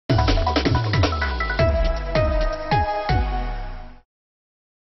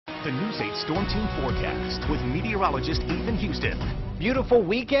News 8 Storm Team forecast with meteorologist Ethan Houston. Beautiful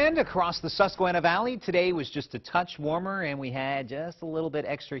weekend across the Susquehanna Valley. Today was just a touch warmer and we had just a little bit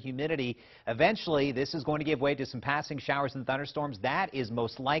extra humidity. Eventually, this is going to give way to some passing showers and thunderstorms. That is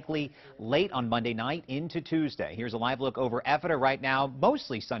most likely late on Monday night into Tuesday. Here's a live look over Ephrata right now.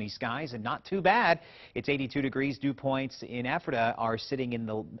 Mostly sunny skies and not too bad. It's 82 degrees. Dew points in Ephrata are sitting in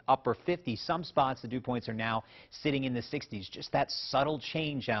the upper 50s. Some spots, the dew points are now sitting in the 60s. Just that subtle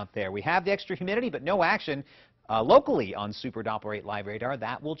change out there. We have the extra humidity, but no action. Locally on Super Doppler 8 Live Radar.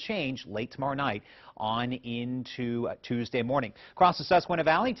 That will change late tomorrow night on into Tuesday morning. Across the Susquehanna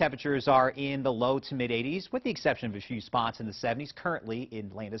Valley, temperatures are in the low to mid 80s, with the exception of a few spots in the 70s. Currently in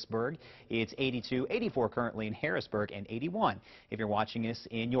Landisburg, it's 82, 84 currently in Harrisburg, and 81 if you're watching us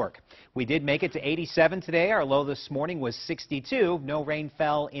in York. We did make it to 87 today. Our low this morning was 62. No rain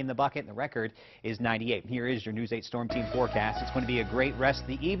fell in the bucket, and the record is 98. Here is your News 8 Storm Team forecast. It's going to be a great rest of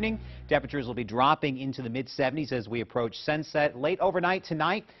the evening. Temperatures will be dropping into the mid 70s as we approach sunset. Late overnight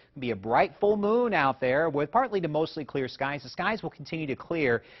tonight, be a bright full moon out there with partly to mostly clear skies. The skies will continue to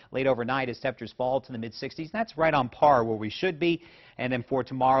clear late overnight as temperatures fall to the mid 60s. That's right on par where we should be. And then for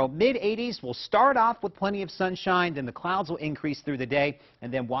tomorrow, mid 80s. We'll start off with plenty of sunshine, then the clouds will increase through the day,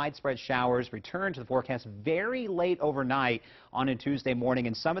 and then widespread showers return to the forecast very late overnight on a Tuesday morning,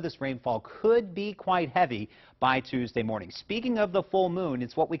 and some of this rainfall could be quite heavy by Tuesday morning. Speaking of the full moon,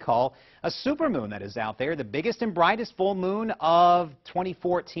 it's what we call a supermoon that is out there, the biggest and brightest full moon of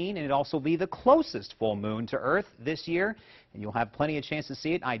 2014, and it also will be the closest full moon to Earth this year. And you'll have plenty of chance to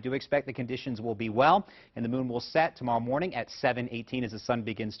see it. I do expect the conditions will be well, and the moon will set tomorrow morning at 7:18 as the sun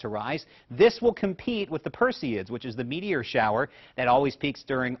begins to rise. This will compete with the Perseids, which is the meteor shower that always peaks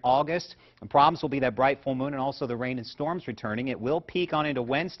during August. The problems will be that bright full moon and also the rain and storms returning. It will peak on into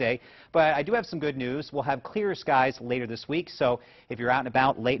Wednesday, but I do have some good news. We'll have clearer skies later this week, so if you're out and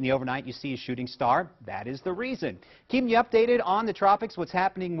about late in the overnight, you see a shooting star, that is the reason. Keeping you updated on the tropics, what's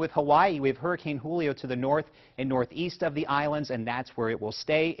happening with Hawaii. We have Hurricane Julio to the north and northeast of the islands, and that's where it will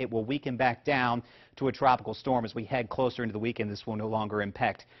stay. It will weaken back down to a tropical storm as we head closer into the weekend. This will no longer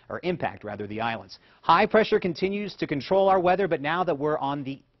impact the islands. High pressure continues to control our weather, but now that we're on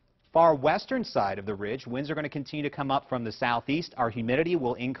the far western side of the ridge, winds are going to continue to come up from the southeast. Our humidity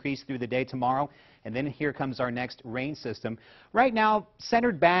will increase through the day tomorrow. And then here comes our next rain system. Right now,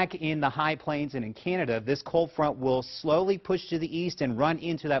 centered back in the high plains and in Canada, this cold front will slowly push to the east and run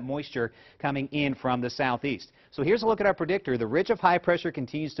into that moisture coming in from the southeast. So here's a look at our predictor. The ridge of high pressure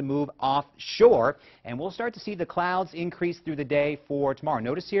continues to move offshore, and we'll start to see the clouds increase through the day for tomorrow.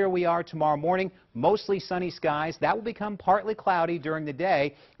 Notice here we are tomorrow morning, mostly sunny skies. That will become partly cloudy during the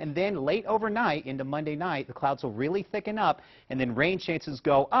day, and then late overnight into Monday night, the clouds will really thicken up, and then rain chances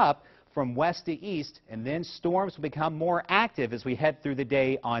go up from west to east, and then storms will become more active as we head through the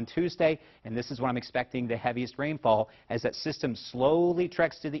day on Tuesday, and this is when I'm expecting the heaviest rainfall as that system slowly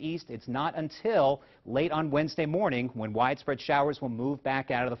treks to the east. It's not until late on Wednesday morning when widespread showers will move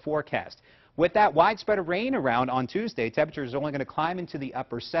back out of the forecast. With that widespread rain around on Tuesday, temperatures are only going to climb into the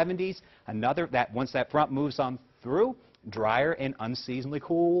upper 70s. Once that front moves on through, drier and unseasonably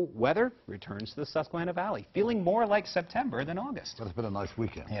cool weather returns to the Susquehanna Valley, feeling more like September than August. But it's been a nice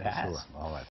weekend. It has. Sure. All right.